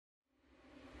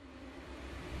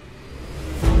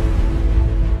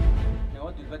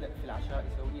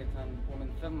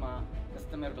ثم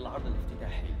نستمر بالعرض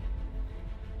الافتتاحي.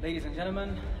 Ladies and gentlemen,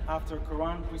 after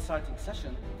Quran reciting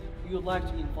session, we would like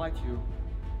to invite you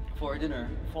for a dinner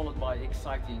followed by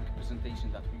exciting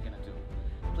presentation that we're gonna do.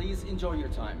 Please enjoy your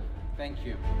time. Thank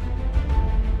you.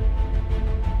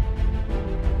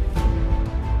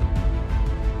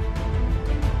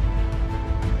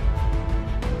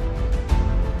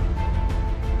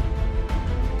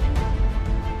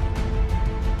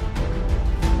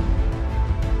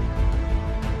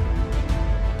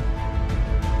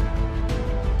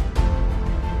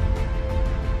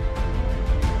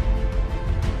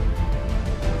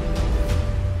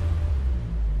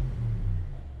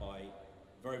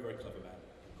 Very clever man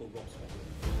called Rob Smedley.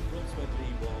 Rob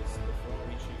Smedley was the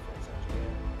Ferrari chief race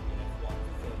engineer in F1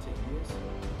 for 13 years.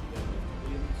 He then moved to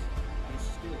Williams and is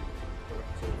still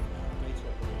director of data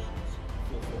operations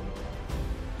for Formula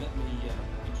 1. Let me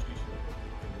introduce you.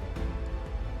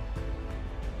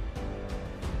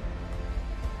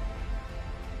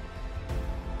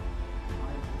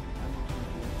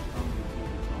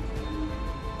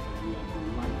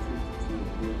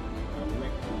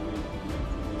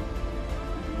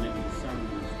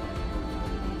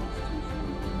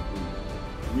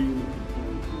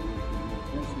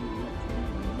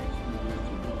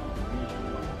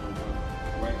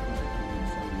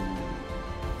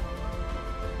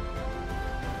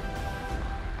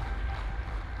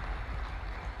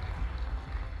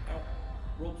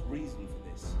 Rob's reason for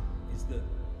this is that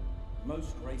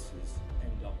most racers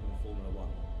end up in Formula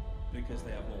 1 because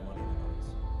they have more money than others.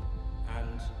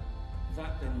 And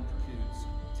that then precludes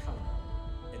talent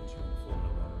entering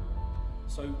Formula 1.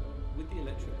 So with the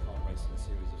electric car racing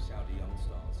series of Saudi young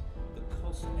stars, the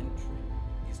cost entry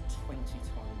is 20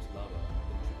 times lower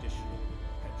than traditional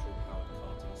petrol-powered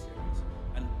karting series.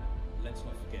 And let's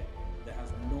not forget, there has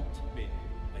not been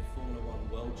a Formula 1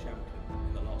 world champion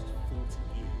in the last 40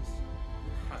 years who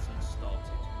hasn't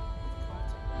started with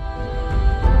karting.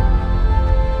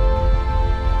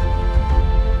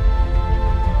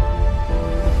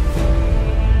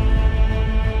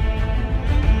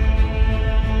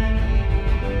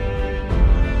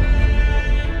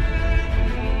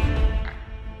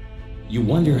 You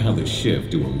wonder how the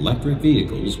shift to electric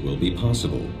vehicles will be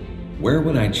possible. Where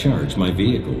would I charge my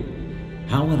vehicle?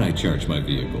 How would I charge my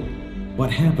vehicle? What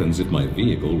happens if my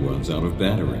vehicle runs out of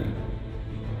battery?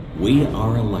 We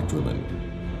are Electromin,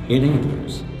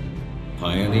 enablers,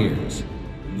 pioneers,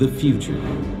 the future,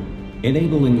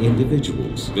 enabling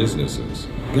individuals, businesses,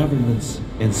 governments,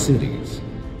 and cities.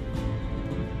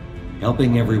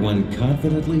 Helping everyone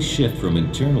confidently shift from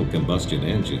internal combustion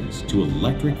engines to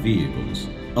electric vehicles.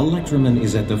 Electromin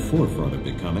is at the forefront of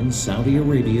becoming Saudi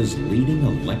Arabia's leading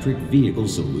electric vehicle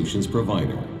solutions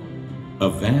provider. A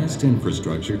vast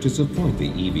infrastructure to support the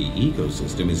EV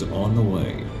ecosystem is on the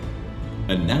way.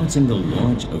 Announcing the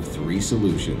launch of 3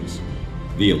 solutions.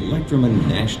 The Electromin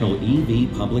National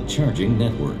EV Public Charging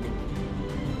Network.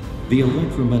 The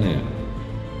Electromin app.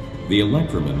 The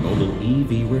Electromin Mobile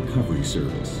EV Recovery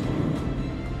Service.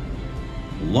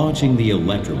 Launching the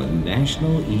Electromin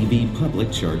National EV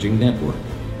Public Charging Network.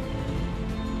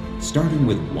 Starting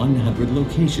with 100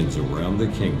 locations around the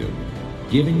kingdom,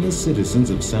 giving the citizens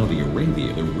of Saudi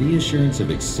Arabia the reassurance of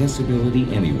accessibility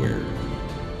anywhere.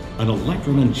 An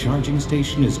Electromin charging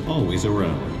station is always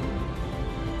around.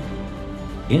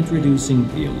 Introducing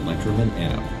the Electromin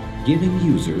app, giving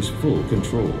users full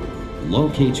control.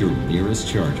 Locate your nearest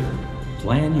charger,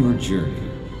 plan your journey,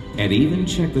 and even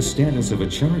check the status of a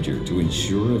charger to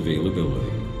ensure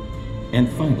availability. And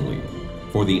finally,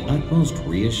 for the utmost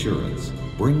reassurance,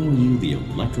 bringing you the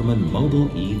Electromin Mobile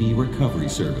EV Recovery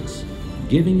Service,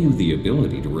 giving you the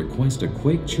ability to request a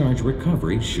quick charge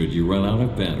recovery should you run out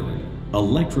of battery.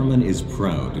 Electromin is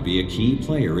proud to be a key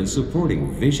player in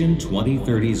supporting Vision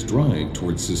 2030's drive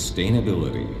towards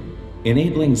sustainability,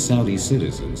 enabling Saudi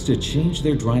citizens to change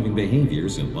their driving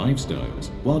behaviors and lifestyles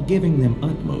while giving them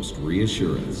utmost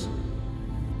reassurance.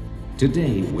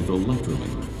 Today with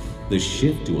Electromin, the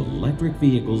shift to electric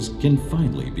vehicles can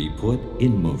finally be put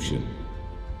in motion.